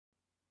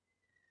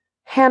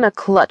Hannah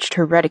clutched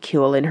her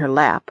reticule in her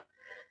lap.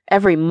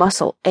 Every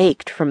muscle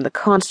ached from the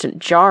constant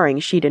jarring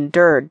she'd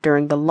endured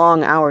during the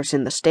long hours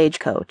in the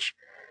stagecoach.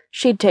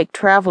 She'd take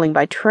traveling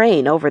by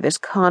train over this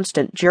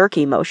constant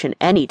jerky motion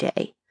any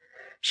day.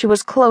 She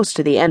was close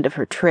to the end of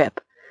her trip.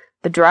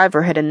 The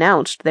driver had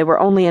announced they were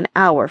only an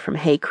hour from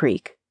Hay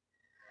Creek.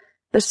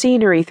 The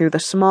scenery through the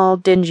small,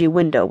 dingy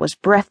window was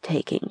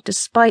breathtaking,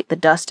 despite the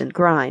dust and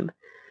grime.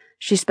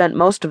 She spent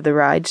most of the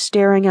ride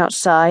staring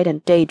outside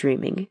and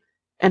daydreaming,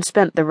 and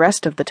spent the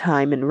rest of the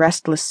time in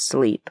restless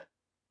sleep.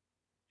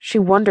 She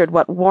wondered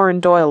what Warren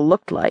Doyle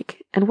looked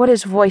like, and what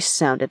his voice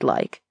sounded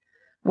like.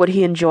 Would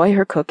he enjoy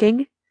her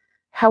cooking?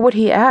 How would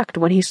he act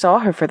when he saw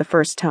her for the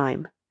first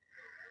time?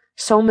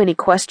 So many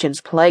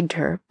questions plagued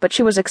her, but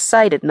she was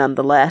excited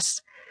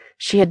nonetheless.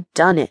 She had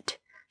done it.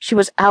 She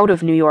was out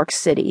of New York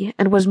City,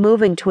 and was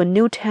moving to a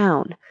new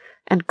town,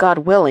 and, God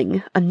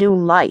willing, a new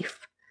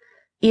life.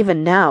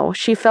 Even now,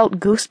 she felt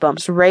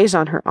goosebumps raise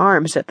on her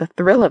arms at the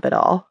thrill of it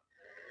all.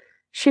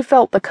 She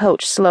felt the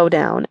coach slow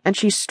down, and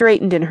she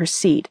straightened in her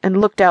seat and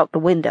looked out the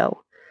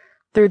window.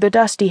 Through the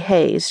dusty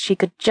haze, she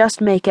could just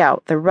make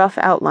out the rough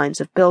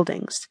outlines of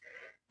buildings.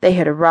 They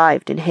had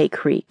arrived in Hay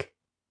Creek.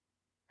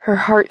 Her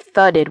heart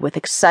thudded with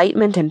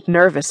excitement and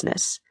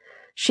nervousness.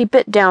 She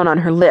bit down on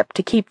her lip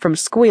to keep from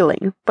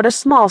squealing, but a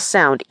small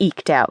sound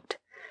eked out.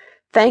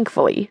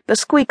 Thankfully, the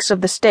squeaks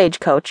of the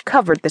stagecoach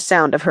covered the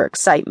sound of her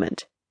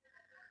excitement.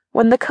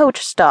 When the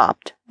coach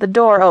stopped, the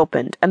door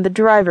opened and the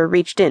driver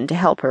reached in to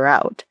help her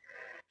out.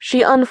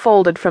 She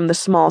unfolded from the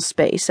small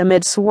space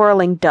amid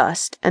swirling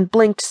dust and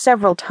blinked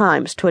several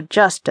times to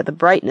adjust to the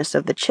brightness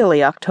of the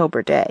chilly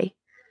October day.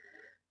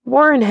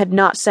 Warren had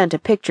not sent a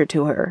picture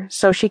to her,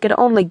 so she could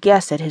only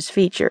guess at his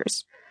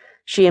features.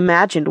 She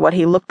imagined what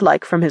he looked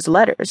like from his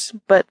letters,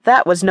 but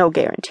that was no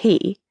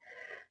guarantee.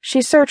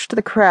 She searched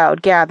the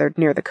crowd gathered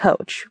near the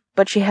coach,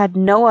 but she had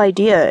no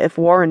idea if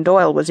Warren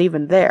Doyle was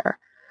even there.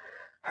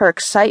 Her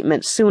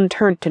excitement soon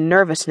turned to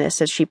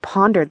nervousness as she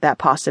pondered that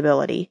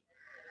possibility.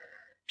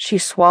 She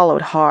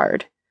swallowed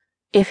hard.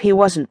 If he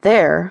wasn't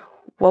there,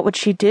 what would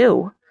she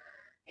do?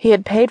 He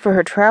had paid for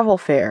her travel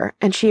fare,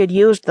 and she had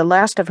used the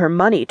last of her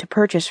money to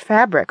purchase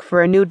fabric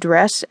for a new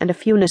dress and a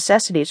few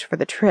necessities for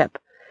the trip.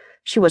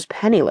 She was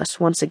penniless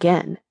once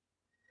again.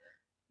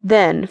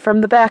 Then,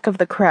 from the back of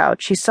the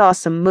crowd, she saw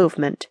some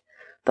movement.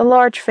 The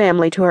large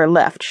family to her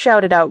left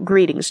shouted out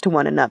greetings to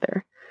one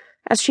another.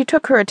 As she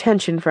took her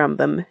attention from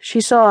them,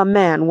 she saw a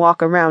man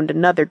walk around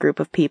another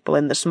group of people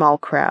in the small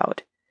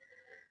crowd.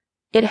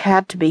 It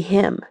had to be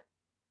him.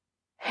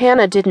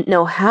 Hannah didn't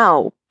know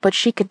how, but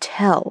she could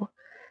tell.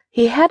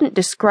 He hadn't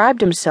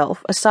described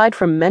himself aside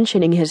from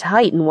mentioning his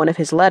height in one of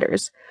his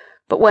letters,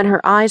 but when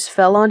her eyes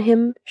fell on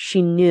him,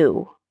 she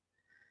knew.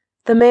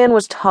 The man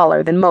was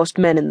taller than most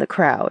men in the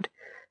crowd.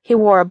 He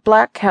wore a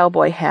black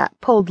cowboy hat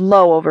pulled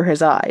low over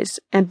his eyes,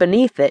 and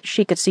beneath it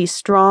she could see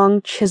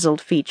strong,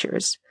 chiseled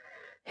features.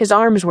 His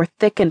arms were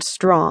thick and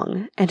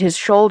strong, and his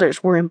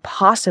shoulders were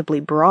impossibly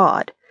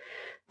broad.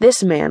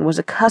 This man was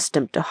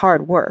accustomed to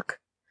hard work.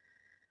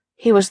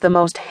 He was the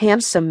most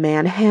handsome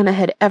man Hannah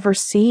had ever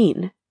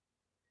seen.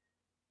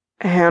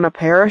 Hannah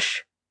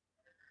Parrish?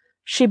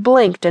 She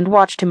blinked and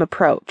watched him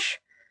approach.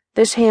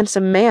 This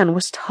handsome man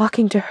was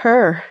talking to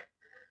her.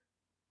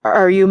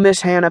 Are you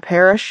Miss Hannah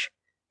Parrish?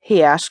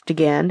 He asked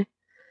again.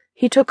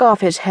 He took off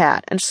his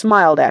hat and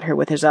smiled at her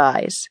with his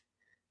eyes.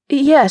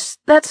 Yes,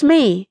 that's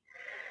me.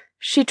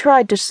 She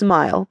tried to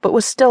smile, but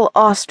was still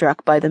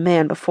awestruck by the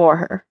man before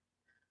her.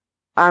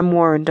 I'm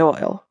Warren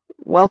Doyle.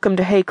 Welcome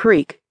to Hay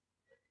Creek.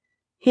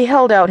 He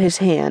held out his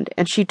hand,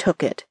 and she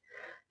took it.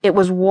 It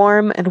was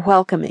warm and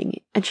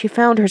welcoming, and she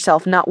found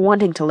herself not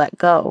wanting to let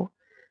go.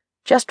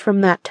 Just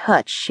from that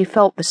touch, she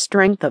felt the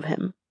strength of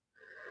him.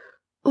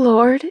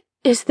 Lord,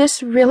 is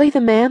this really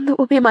the man that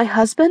will be my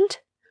husband?